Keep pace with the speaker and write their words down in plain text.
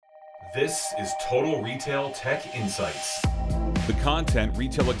This is Total Retail Tech Insights. The content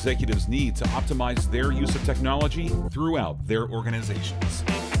retail executives need to optimize their use of technology throughout their organizations.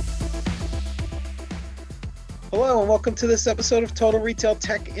 Hello and welcome to this episode of Total Retail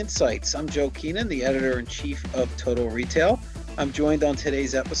Tech Insights. I'm Joe Keenan, the editor-in-chief of Total Retail. I'm joined on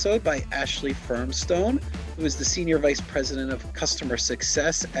today's episode by Ashley Firmstone, who is the Senior Vice President of Customer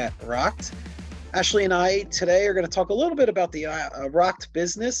Success at Rokt. Ashley and I today are going to talk a little bit about the Rokt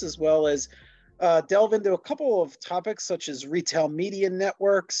business, as well as delve into a couple of topics such as retail media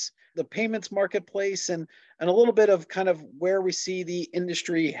networks, the payments marketplace, and a little bit of kind of where we see the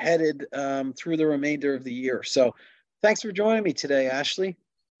industry headed through the remainder of the year. So thanks for joining me today, Ashley.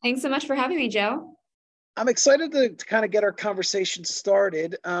 Thanks so much for having me, Joe. I'm excited to kind of get our conversation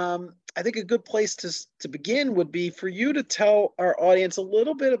started. I think a good place to begin would be for you to tell our audience a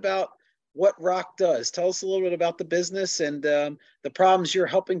little bit about what Rokt does. Tell us a little bit about the business and the problems you're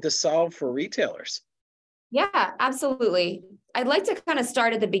helping to solve for retailers. Yeah, absolutely. I'd like to kind of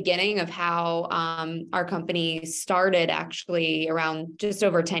start at the beginning of how our company started actually around just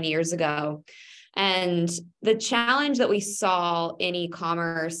over 10 years ago. And the challenge that we saw in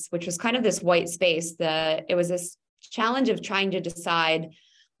e-commerce, which was kind of this white space, it was this challenge of trying to decide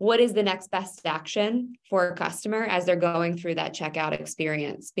what is the next best action for a customer as they're going through that checkout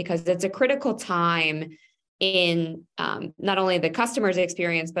experience, because it's a critical time in not only the customer's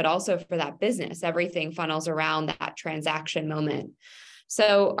experience, but also for that business. Everything funnels around that transaction moment.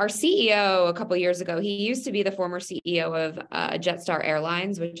 So our CEO a couple of years ago, he used to be the former CEO of Jetstar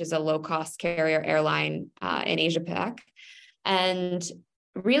Airlines, which is a low-cost carrier airline in Asia-Pac. And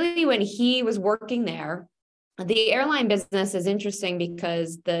really, when he was working there, the airline business is interesting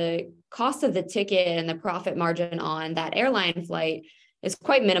because the cost of the ticket and the profit margin on that airline flight is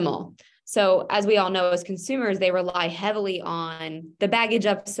quite minimal. So as we all know, as consumers, they rely heavily on the baggage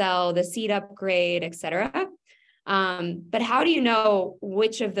upsell, the seat upgrade, et cetera. But how do you know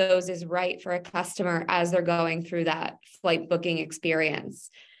which of those is right for a customer as they're going through that flight booking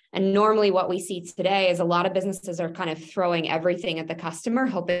experience? And normally what we see today is a lot of businesses are kind of throwing everything at the customer,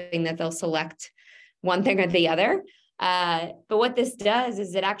 hoping that they'll select one thing or the other. But what this does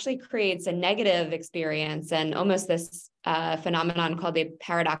is it actually creates a negative experience and almost this phenomenon called the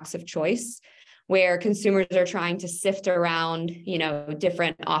paradox of choice, where consumers are trying to sift around,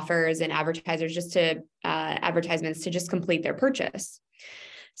 different offers and advertisements to just complete their purchase.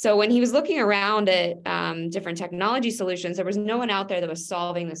 So when he was looking around at different technology solutions, there was no one out there that was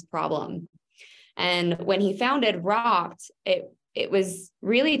solving this problem. And when he founded Rokt, it was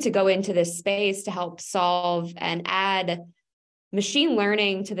really to go into this space to help solve and add machine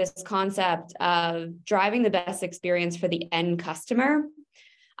learning to this concept of driving the best experience for the end customer,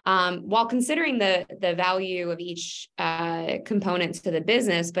 while considering the value of each component to the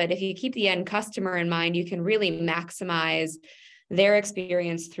business. But if you keep the end customer in mind, you can really maximize their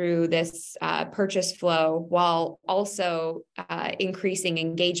experience through this purchase flow, while also increasing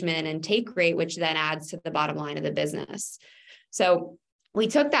engagement and take rate, which then adds to the bottom line of the business. So we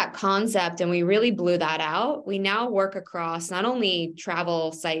took that concept and we really blew that out. We now work across not only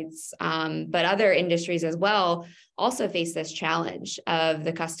travel sites, but other industries as well, also face this challenge of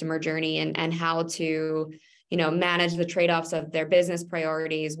the customer journey and how to, manage the trade-offs of their business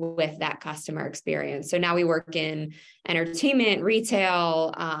priorities with that customer experience. So now we work in entertainment,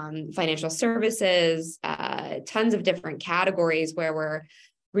 retail, financial services, tons of different categories where we're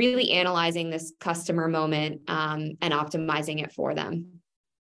really analyzing this customer moment and optimizing it for them.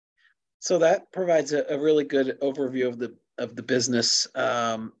 So that provides a really good overview of the business.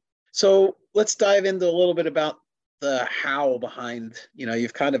 So let's dive into a little bit about the how behind,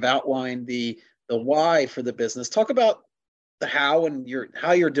 you've kind of outlined the why for the business. Talk about the how and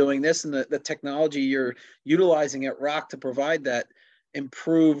how you're doing this and the technology you're utilizing at Rokt to provide that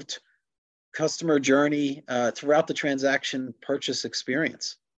improved customer journey throughout the transaction purchase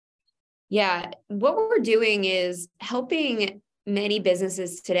experience. Yeah, what we're doing is helping many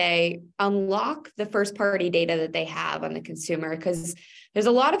businesses today unlock the first party data that they have on the consumer, because there's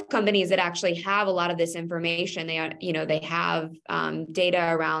a lot of companies that actually have a lot of this information. They have data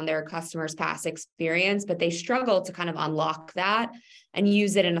around their customers' past experience, but they struggle to kind of unlock that and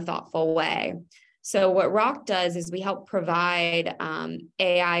use it in a thoughtful way. So what Rokt does is we help provide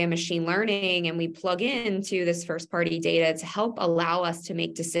AI and machine learning, and we plug into this first party data to help allow us to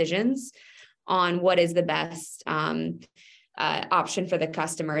make decisions on what is the best option for the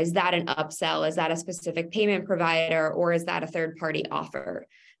customer. Is that an upsell? Is that a specific payment provider? Or is that a third-party offer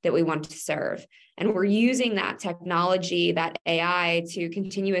that we want to serve? And we're using that technology, that AI, to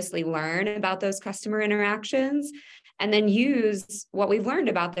continuously learn about those customer interactions and then use what we've learned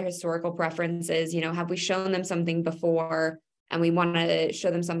about their historical preferences. Have we shown them something before and we want to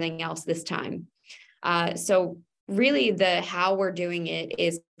show them something else this time? So really how we're doing it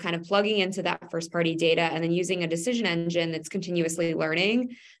is kind of plugging into that first party data and then using a decision engine that's continuously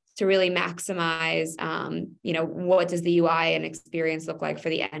learning to really maximize, what does the UI and experience look like for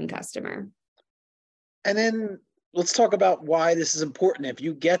the end customer? And then let's talk about why this is important. If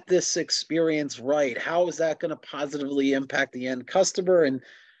you get this experience right, how is that going to positively impact the end customer? And,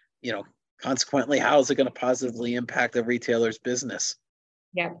 consequently, how is it going to positively impact the retailer's business?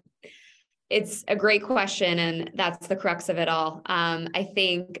 Yeah, it's a great question. And that's the crux of it all. I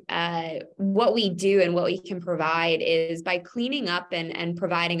think what we do and what we can provide is by cleaning up and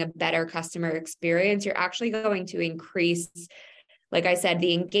providing a better customer experience, you're actually going to increase, like I said,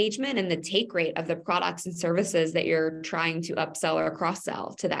 the engagement and the take rate of the products and services that you're trying to upsell or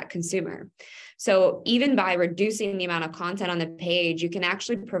cross-sell to that consumer. So even by reducing the amount of content on the page, you can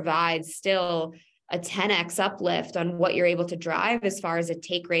actually provide still a 10x uplift on what you're able to drive as far as a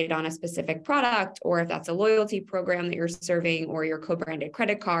take rate on a specific product, or if that's a loyalty program that you're serving or your co-branded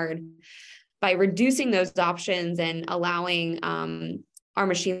credit card. By reducing those options and allowing our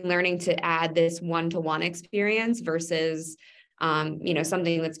machine learning to add this one-to-one experience versus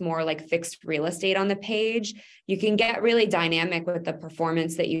something that's more like fixed real estate on the page, you can get really dynamic with the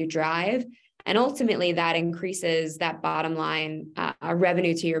performance that you drive. And ultimately that increases that bottom line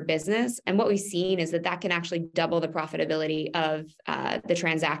revenue to your business. And what we've seen is that can actually double the profitability of the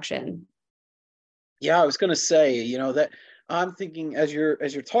transaction. Yeah, I was going to say, that I'm thinking as you're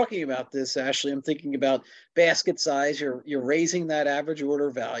talking about this, Ashley, I'm thinking about basket size. You're raising that average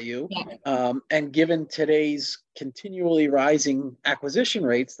order value, and given today's continually rising acquisition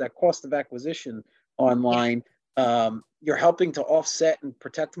rates, that cost of acquisition online, you're helping to offset and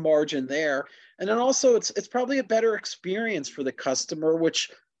protect margin there. And then also, it's probably a better experience for the customer, which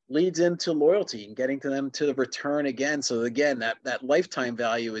leads into loyalty and getting to them to return again. So again, that lifetime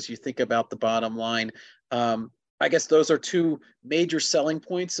value as you think about the bottom line. I guess those are two major selling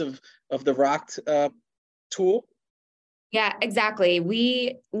points of the Rokt tool. Yeah, exactly.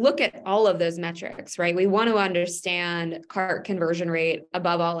 We look at all of those metrics, right? We want to understand cart conversion rate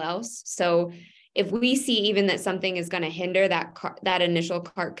above all else. So if we see even that something is going to hinder that initial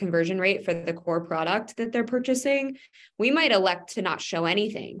cart conversion rate for the core product that they're purchasing, we might elect to not show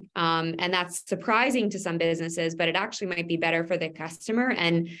anything. And that's surprising to some businesses, but it actually might be better for the customer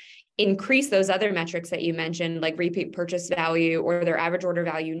and increase those other metrics that you mentioned, like repeat purchase value or their average order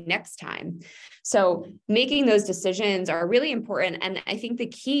value next time. So making those decisions are really important. And I think the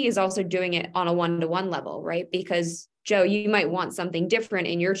key is also doing it on a one-to-one level, right? Because Joe, you might want something different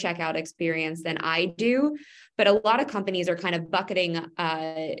in your checkout experience than I do, but a lot of companies are kind of bucketing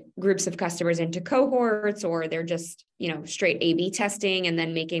groups of customers into cohorts, or they're just, straight A/B testing and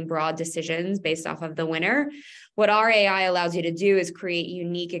then making broad decisions based off of the winner. What our AI allows you to do is create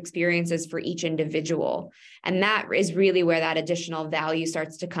unique experiences for each individual. And that is really where that additional value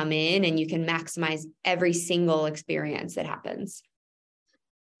starts to come in, and you can maximize every single experience that happens.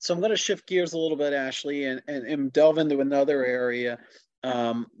 So I'm going to shift gears a little bit, Ashley, and delve into another area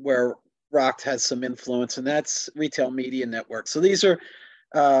where Rokt has some influence, and that's retail media networks. So these are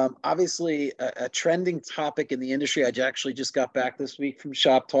obviously a trending topic in the industry. I actually just got back this week from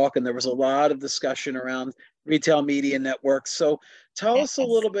Shop Talk, and there was a lot of discussion around retail media networks. So tell us a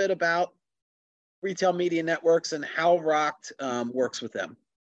little bit about retail media networks and how Rokt works with them.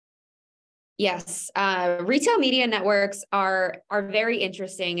 Yes, retail media networks are very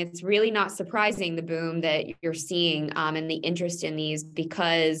interesting. It's really not surprising, the boom that you're seeing and the interest in these,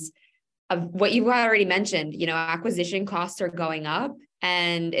 because of what you've already mentioned. Acquisition costs are going up,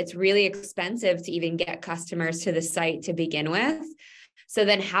 and it's really expensive to even get customers to the site to begin with. So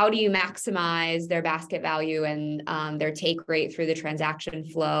then how do you maximize their basket value and their take rate through the transaction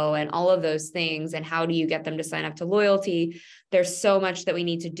flow and all of those things? And how do you get them to sign up to loyalty? There's so much that we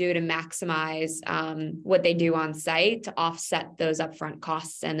need to do to maximize what they do on site to offset those upfront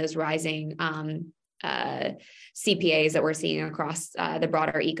costs and those rising CPAs that we're seeing across the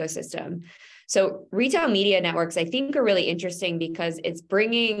broader ecosystem. So retail media networks, I think, are really interesting because it's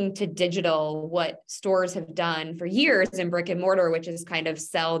bringing to digital what stores have done for years in brick and mortar, which is kind of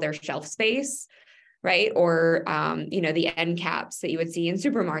sell their shelf space, right? Or, the end caps that you would see in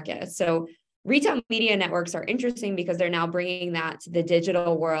supermarkets. So retail media networks are interesting because they're now bringing that to the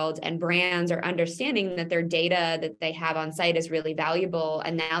digital world, and brands are understanding that their data that they have on site is really valuable.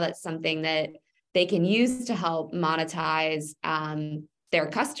 And now that's something that they can use to help monetize their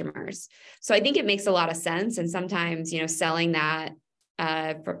customers. So I think it makes a lot of sense. And sometimes, selling that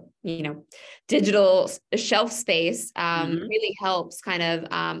for, digital shelf space Mm-hmm. really helps kind of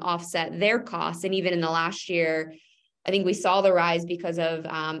offset their costs. And even in the last year, I think we saw the rise because of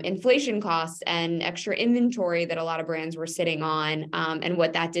inflation costs and extra inventory that a lot of brands were sitting on, and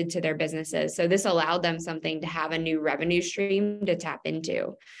what that did to their businesses. So this allowed them something to have a new revenue stream to tap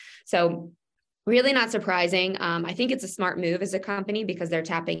into. So really not surprising. I think it's a smart move as a company because they're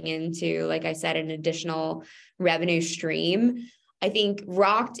tapping into, like I said, an additional revenue stream. I think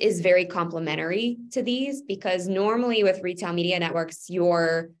Rokt is very complementary to these because normally with retail media networks,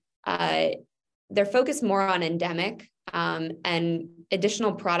 they're focused more on endemic and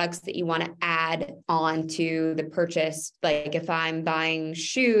additional products that you want to add on to the purchase. Like if I'm buying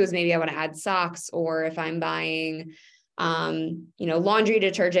shoes, maybe I want to add socks, or if I'm buying, laundry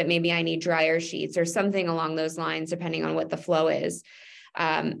detergent, maybe I need dryer sheets or something along those lines, depending on what the flow is.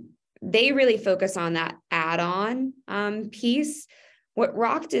 They really focus on that add-on piece. What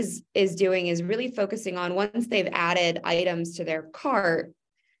Rokt is doing is really focusing on, once they've added items to their cart,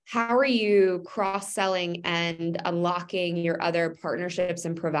 how are you cross-selling and unlocking your other partnerships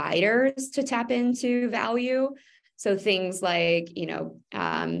and providers to tap into value? So things like,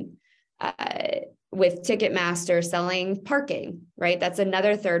 with Ticketmaster selling parking, right? That's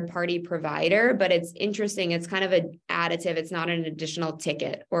another third-party provider, but it's interesting. It's kind of an additive. It's not an additional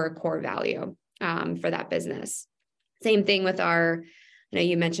ticket or a core value for that business. Same thing with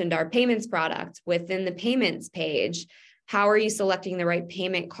you mentioned our payments product. Within the payments page, how are you selecting the right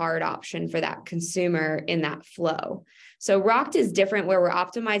payment card option for that consumer in that flow? So Rokt is different, where we're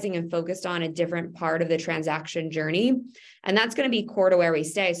optimizing and focused on a different part of the transaction journey. And that's going to be core to where we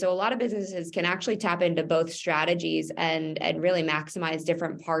stay. So a lot of businesses can actually tap into both strategies and really maximize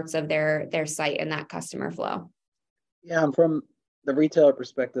different parts of their site and that customer flow. Yeah, and from the retailer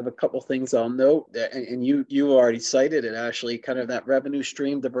perspective, a couple things I'll note, and you already cited it, Ashley, kind of that revenue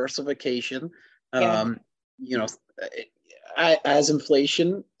stream diversification. Yeah. As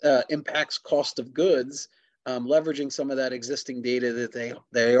inflation impacts cost of goods, leveraging some of that existing data that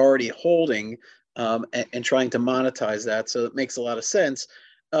they're already holding, and trying to monetize that. So it makes a lot of sense.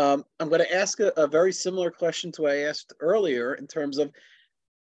 I'm going to ask a very similar question to what I asked earlier, in terms of,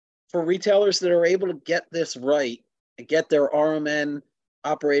 for retailers that are able to get this right and get their RMN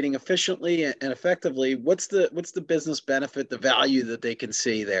operating efficiently and effectively, what's the business benefit, the value that they can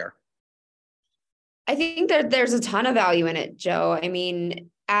see there? I think that there's a ton of value in it, Joe. I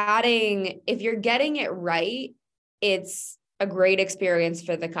mean, if you're getting it right, it's a great experience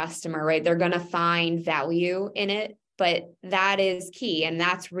for the customer, right? They're going to find value in it, but that is key. And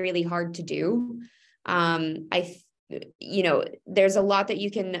that's really hard to do. There's a lot that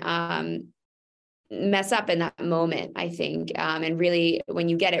you can mess up in that moment, I think. And really, when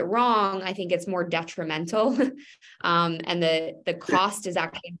you get it wrong, I think it's more detrimental. And the cost is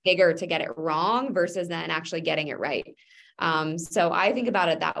actually bigger to get it wrong versus then actually getting it right. So I think about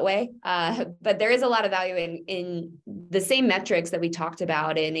it that way. But there is a lot of value in the same metrics that we talked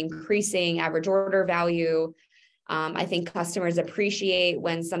about in increasing average order value. I think customers appreciate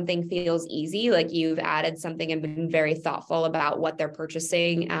when something feels easy, like you've added something and been very thoughtful about what they're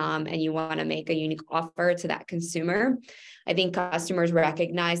purchasing, and you want to make a unique offer to that consumer. I think customers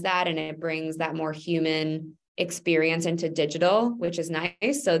recognize that, and it brings that more human experience into digital, which is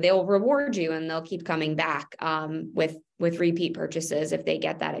nice. So they'll reward you and they'll keep coming back with repeat purchases if they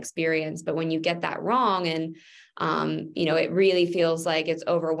get that experience. But when you get that wrong and it really feels like it's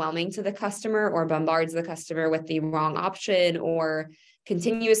overwhelming to the customer, or bombards the customer with the wrong option, or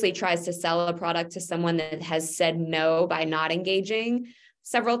continuously tries to sell a product to someone that has said no by not engaging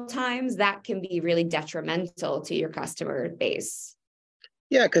several times, that can be really detrimental to your customer base.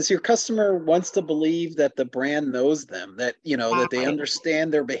 Yeah, because your customer wants to believe that the brand knows them, that that they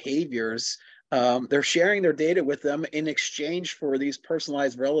understand their behaviors. They're sharing their data with them in exchange for these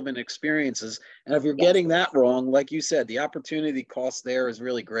personalized, relevant experiences. And if you're getting that wrong, like you said, the opportunity cost there is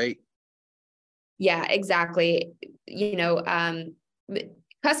really great. Yeah, exactly.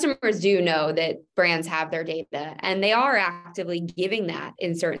 Customers do know that brands have their data, and they are actively giving that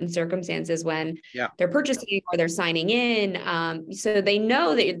in certain circumstances when they're purchasing or they're signing in. So they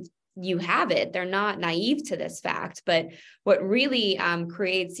know that you have it. They're not naive to this fact. But what really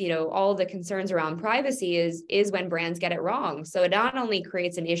creates, all the concerns around privacy is when brands get it wrong. So it not only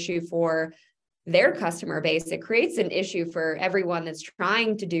creates an issue for their customer base, it creates an issue for everyone that's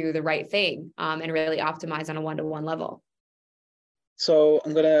trying to do the right thing and really optimize on a one-to-one level. So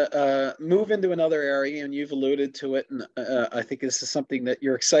I'm going to move into another area, and you've alluded to it, and I think this is something that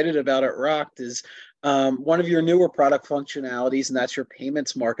you're excited about at Rokt, is one of your newer product functionalities, and that's your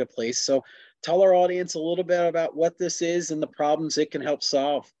payments marketplace. So tell our audience a little bit about what this is and the problems it can help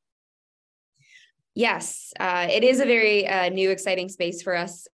solve. Yes, it is a very new, exciting space for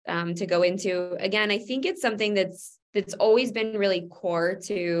us to go into. Again, I think it's something that's always been really core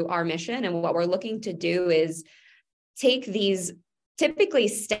to our mission, and what we're looking to do is take these typically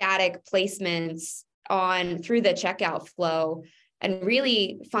static placements on through the checkout flow and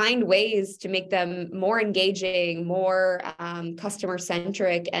really find ways to make them more engaging, more customer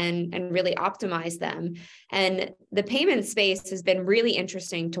centric, and really optimize them. And the payment space has been really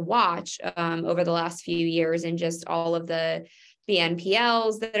interesting to watch over the last few years, and just all of the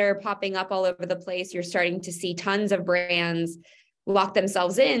NPLs that are popping up all over the place. You're starting to see tons of brands lock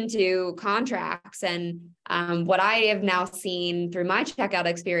themselves into contracts. And what I have now seen through my checkout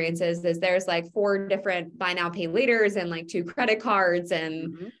experiences is there's like 4 different buy now, pay laters and like 2 credit cards.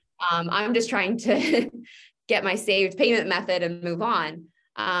 And I'm just trying to get my saved payment method and move on.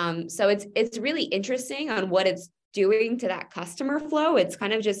 So it's really interesting on what it's doing to that customer flow. It's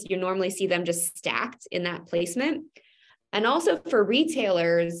kind of just, you normally see them just stacked in that placement. And also for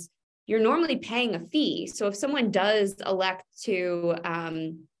retailers, you're normally paying a fee. So if someone does elect to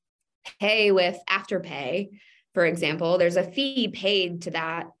pay with Afterpay, for example, there's a fee paid to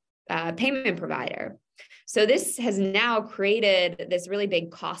that payment provider. So this has now created this really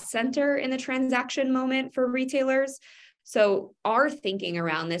big cost center in the transaction moment for retailers. So our thinking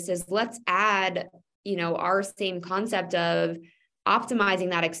around this is let's add, our same concept of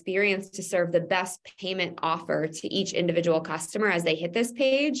optimizing that experience to serve the best payment offer to each individual customer as they hit this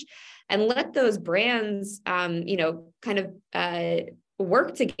page, and let those brands,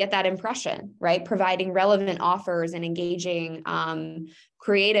 work to get that impression, right? Providing relevant offers and engaging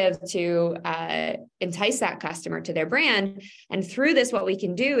creative to entice that customer to their brand. And through this, what we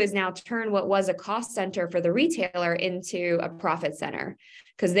can do is now turn what was a cost center for the retailer into a profit center,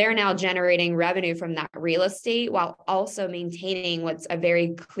 because they're now generating revenue from that real estate while also maintaining what's a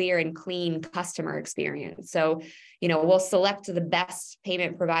very clear and clean customer experience. So, we'll select the best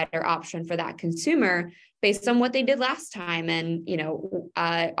payment provider option for that consumer based on what they did last time. And,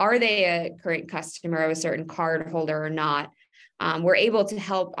 are they a current customer of a certain card holder or not? We're able to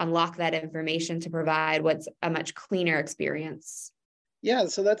help unlock that information to provide what's a much cleaner experience. Yeah,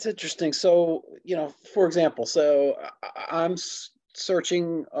 so that's interesting. So, for example, so I'm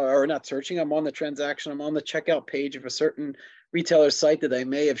searching, or not searching, I'm on the transaction, I'm on the checkout page of a certain retailer site that I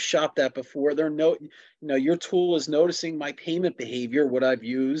may have shopped at before. Your tool is noticing my payment behavior, what I've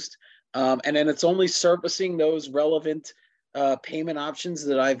used, and then it's only surfacing those relevant payment options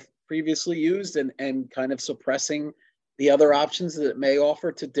that I've previously used, and kind of suppressing the other options that it may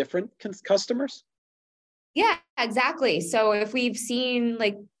offer to different customers. Yeah, exactly. So if we've seen,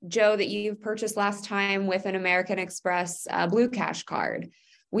 like, Joe, that you've purchased last time with an American Express Blue Cash card,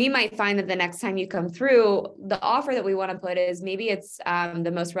 we might find that the next time you come through, the offer that we want to put is maybe it's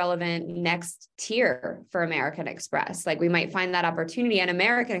the most relevant next tier for American Express. Like, we might find that opportunity, and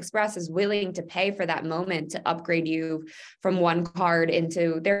American Express is willing to pay for that moment to upgrade you from one card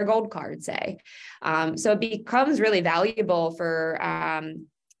into their gold card, say. So it becomes really valuable for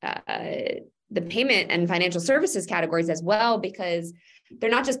the payment and financial services categories as well, because they're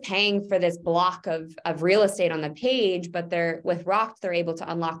not just paying for this block of real estate on the page, but with Rokt, they're able to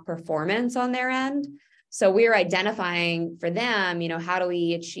unlock performance on their end. So we're identifying for them, how do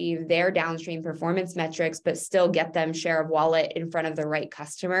we achieve their downstream performance metrics, but still get them share of wallet in front of the right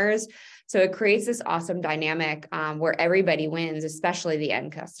customers. So it creates this awesome dynamic where everybody wins, especially the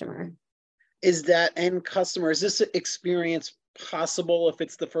end customer. Is that end customer, is this experience possible if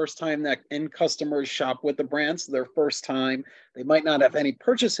it's the first time that end customers shop with the brand? So their first time, they might not have any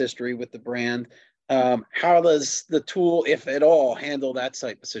purchase history with the brand. How does the tool, if at all, handle that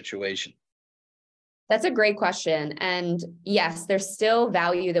type of situation? That's a great question. And yes, there's still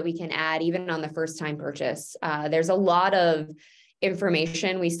value that we can add even on the first time purchase. There's a lot of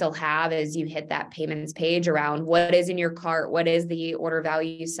information we still have as you hit that payments page around what is in your cart, what is the order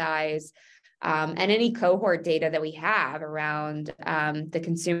value size, and any cohort data that we have around the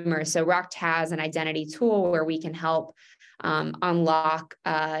consumer. So Rokt has an identity tool where we can help unlock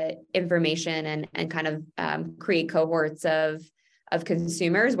information and kind of create cohorts of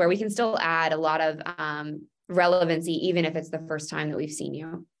consumers where we can still add a lot of relevancy, even if it's the first time that we've seen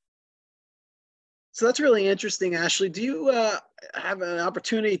you. So that's really interesting, Ashley. Do you have an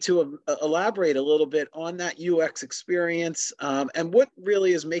opportunity to elaborate a little bit on that UX experience and what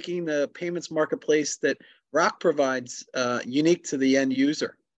really is making the payments marketplace that Rokt provides unique to the end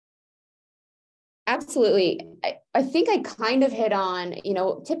user? Absolutely. I think I kind of hit on,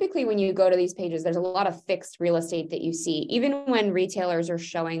 typically when you go to these pages, there's a lot of fixed real estate that you see. Even when retailers are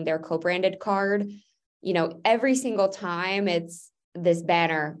showing their co-branded card, every single time it's this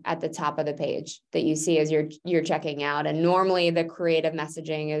banner at the top of the page that you see as you're checking out. And normally the creative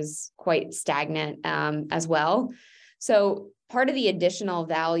messaging is quite stagnant as well. So part of the additional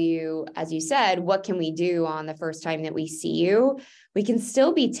value, as you said, what can we do on the first time that we see you? We can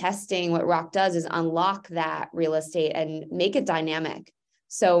still be testing. What Rokt does is unlock that real estate and make it dynamic.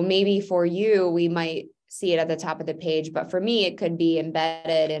 So maybe for you, we might see it at the top of the page, but for me, it could be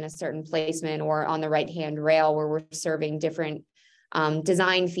embedded in a certain placement or on the right-hand rail where we're serving different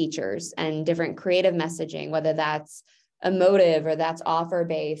design features and different creative messaging, whether that's emotive or that's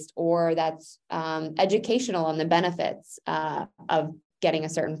offer-based or that's educational on the benefits of getting a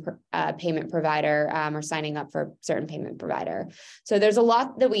certain payment provider or signing up for a certain payment provider. So there's a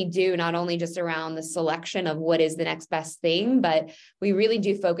lot that we do, not only just around the selection of what is the next best thing, but we really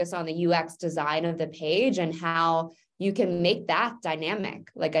do focus on the UX design of the page and how you can make that dynamic.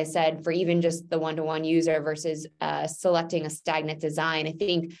 Like I said, for even just the one-to-one user versus selecting a stagnant design. I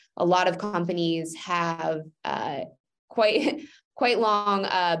think a lot of companies have quite long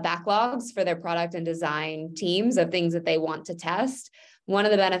backlogs for their product and design teams of things that they want to test. One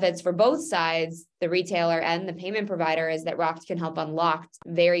of the benefits for both sides, the retailer and the payment provider, is that Rokt can help unlock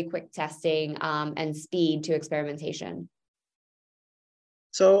very quick testing and speed to experimentation.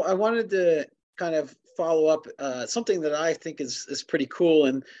 So I wanted to kind of follow up something that I think is pretty cool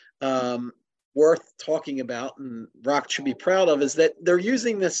and worth talking about, and Rokt should be proud of, is that they're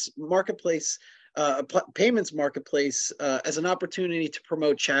using this marketplace, payments marketplace, as an opportunity to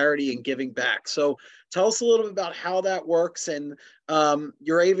promote charity and giving back. So tell us a little bit about how that works, and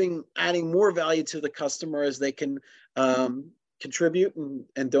you're even adding more value to the customer as they can contribute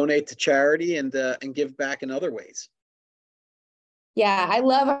and donate to charity and give back in other ways. Yeah, I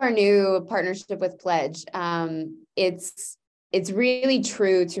love our new partnership with Pledge. It's really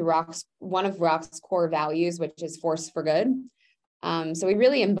true to one of Rokt's core values, which is force for good. So we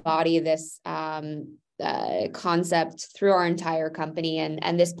really embody this concept through our entire company,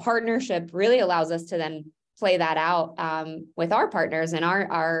 and this partnership really allows us to then play that out with our partners and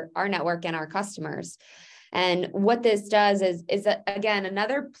our network and our customers. And what this does is again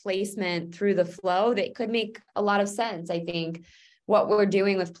another placement through the flow that could make a lot of sense. I think what we're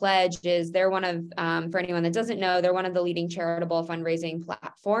doing with Pledge is they're one of, for anyone that doesn't know, they're one of the leading charitable fundraising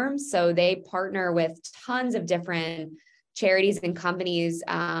platforms. So they partner with tons of different charities and companies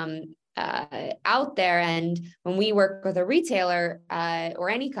out there. And when we work with a retailer or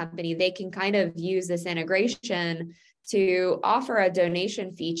any company, they can kind of use this integration to offer a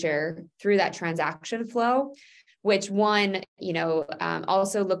donation feature through that transaction flow, which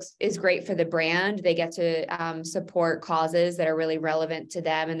also is great for the brand. They get to support causes that are really relevant to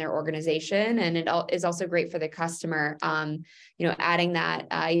them and their organization. And it is also great for the customer, adding that,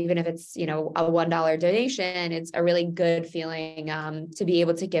 even if it's, a $1 donation, it's a really good feeling to be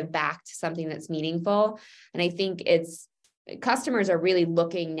able to give back to something that's meaningful. And I think customers are really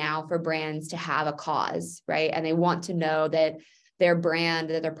looking now for brands to have a cause, right? And they want to know that their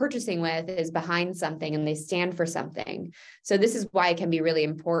brand that they're purchasing with is behind something and they stand for something. So this is why it can be really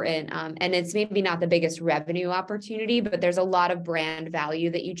important. And it's maybe not the biggest revenue opportunity, but there's a lot of brand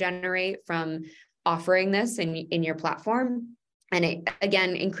value that you generate from offering this in your platform. And it,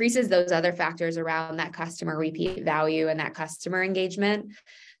 again, increases those other factors around that customer repeat value and that customer engagement.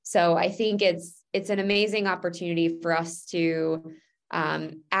 So I think it's an amazing opportunity for us to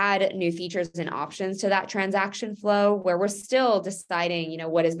add new features and options to that transaction flow, where we're still deciding,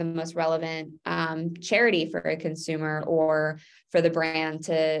 what is the most relevant charity for a consumer or for the brand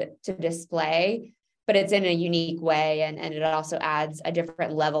to display, but it's in a unique way, and it also adds a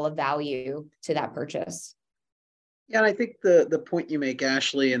different level of value to that purchase. Yeah, and I think the point you make,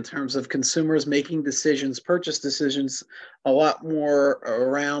 Ashley, in terms of consumers making purchase decisions, a lot more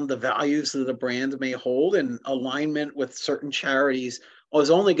around the values that the brand may hold, and alignment with certain charities is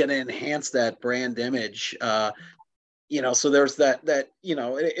only going to enhance that brand image. So there's that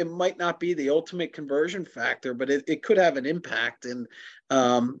it might not be the ultimate conversion factor, but it could have an impact. And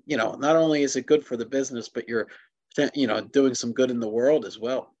not only is it good for the business, but you're doing some good in the world as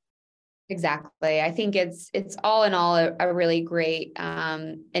well. Exactly. I think it's all in all a really great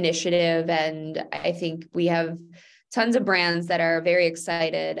initiative. And I think we have tons of brands that are very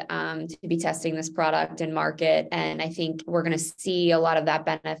excited to be testing this product and market. And I think we're going to see a lot of that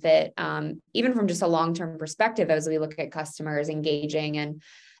benefit, even from just a long-term perspective, as we look at customers engaging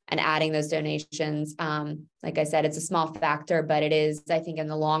and adding those donations. Like I said, it's a small factor, but it is, I think in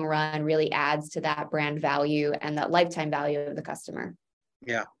the long run, really adds to that brand value and that lifetime value of the customer.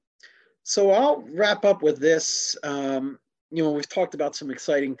 Yeah. So I'll wrap up with this. We've talked about some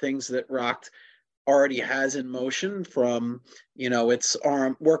exciting things that Rokt already has in motion, from, its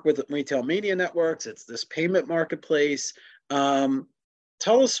work with retail media networks, it's this payment marketplace.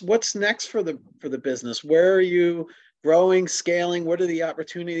 Tell us what's next for the business. Where are you growing, scaling? What are the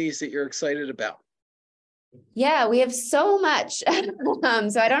opportunities that you're excited about? Yeah, we have so much. So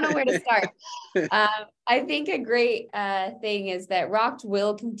I don't know where to start. I think a great thing is that Rokt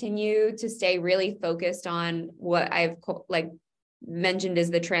will continue to stay really focused on what I've mentioned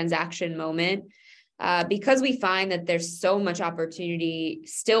as the transaction moment, because we find that there's so much opportunity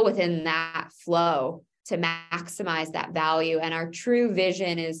still within that flow to maximize that value. And our true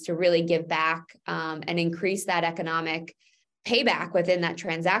vision is to really give back and increase that economic payback within that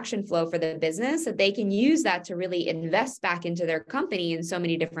transaction flow for the business, that they can use that to really invest back into their company in so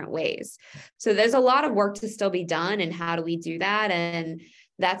many different ways. So there's a lot of work to still be done. And how do we do that? And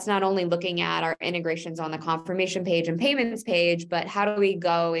that's not only looking at our integrations on the confirmation page and payments page, but how do we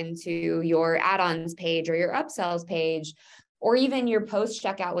go into your add-ons page or your upsells page, or even your post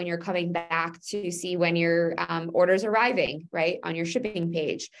checkout when you're coming back to see when your order's arriving, right, on your shipping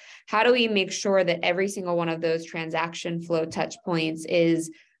page. How do we make sure that every single one of those transaction flow touch points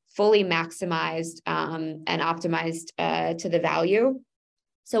is fully maximized and optimized to the value?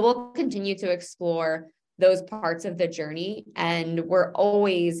 So we'll continue to explore those parts of the journey, and we're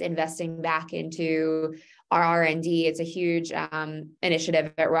always investing back into our R&D. It's a huge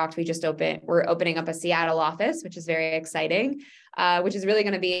initiative at Rokt. We're opening up a Seattle office, which is very exciting, which is really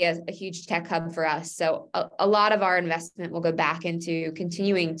going to be a huge tech hub for us. So a lot of our investment will go back into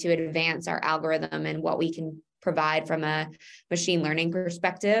continuing to advance our algorithm and what we can provide from a machine learning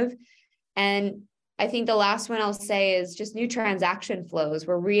perspective. And I think the last one I'll say is just new transaction flows.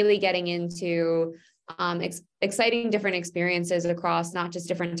 We're really getting into exciting different experiences across not just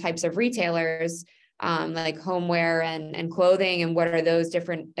different types of retailers, like homeware and clothing, and what are those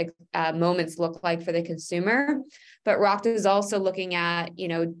different moments look like for the consumer. But Rokt is also looking at,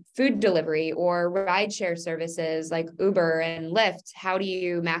 food delivery or rideshare services like Uber and Lyft. How do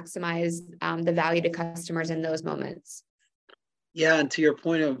you maximize the value to customers in those moments? Yeah, and to your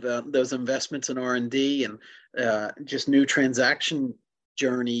point of those investments in R&D and just new transaction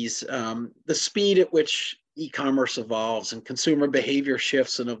journeys, the speed at which e-commerce evolves and consumer behavior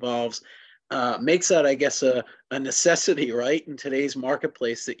shifts and evolves makes that, I guess, a necessity, right, in today's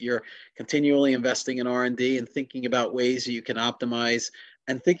marketplace, that you're continually investing in R&D and thinking about ways that you can optimize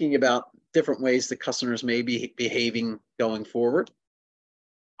and thinking about different ways that customers may be behaving going forward.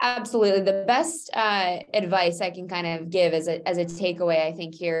 Absolutely. The best advice I can kind of give as a takeaway, I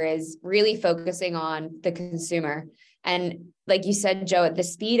think, here is really focusing on the consumer. And like you said, Joe, at the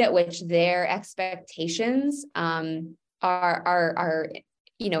speed at which their expectations are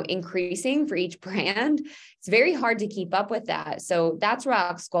increasing for each brand, it's very hard to keep up with that. So that's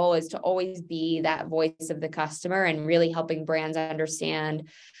Rokt's goal, is to always be that voice of the customer and really helping brands understand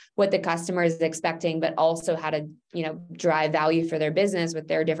what the customer is expecting, but also how to, drive value for their business with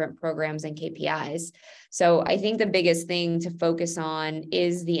their different programs and KPIs. So I think the biggest thing to focus on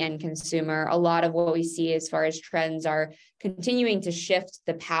is the end consumer. A lot of what we see as far as trends are continuing to shift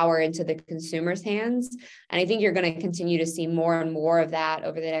the power into the consumer's hands. And I think you're going to continue to see more and more of that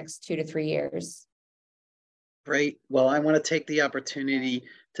over the next 2 to 3 years. Great. Well, I want to take the opportunity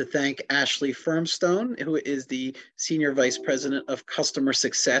to thank Ashley Firmstone, who is the Senior Vice President of Customer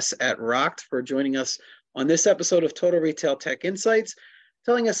Success at Rokt, for joining us on this episode of Total Retail Tech Insights,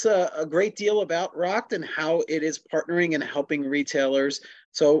 telling us a great deal about Rokt and how it is partnering and helping retailers.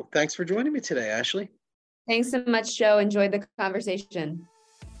 So thanks for joining me today, Ashley. Thanks so much, Joe. Enjoyed the conversation.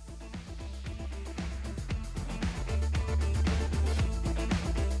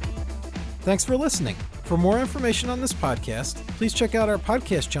 Thanks for listening. For more information on this podcast, please check out our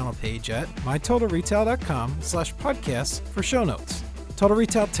podcast channel page at mytotalretail.com/podcasts for show notes. Total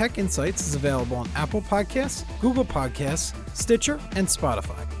Retail Tech Insights is available on Apple Podcasts, Google Podcasts, Stitcher, and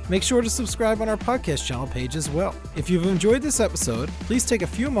Spotify. Make sure to subscribe on our podcast channel page as well. If you've enjoyed this episode, please take a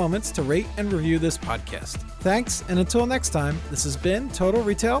few moments to rate and review this podcast. Thanks, and until next time, this has been Total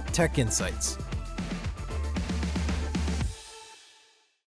Retail Tech Insights.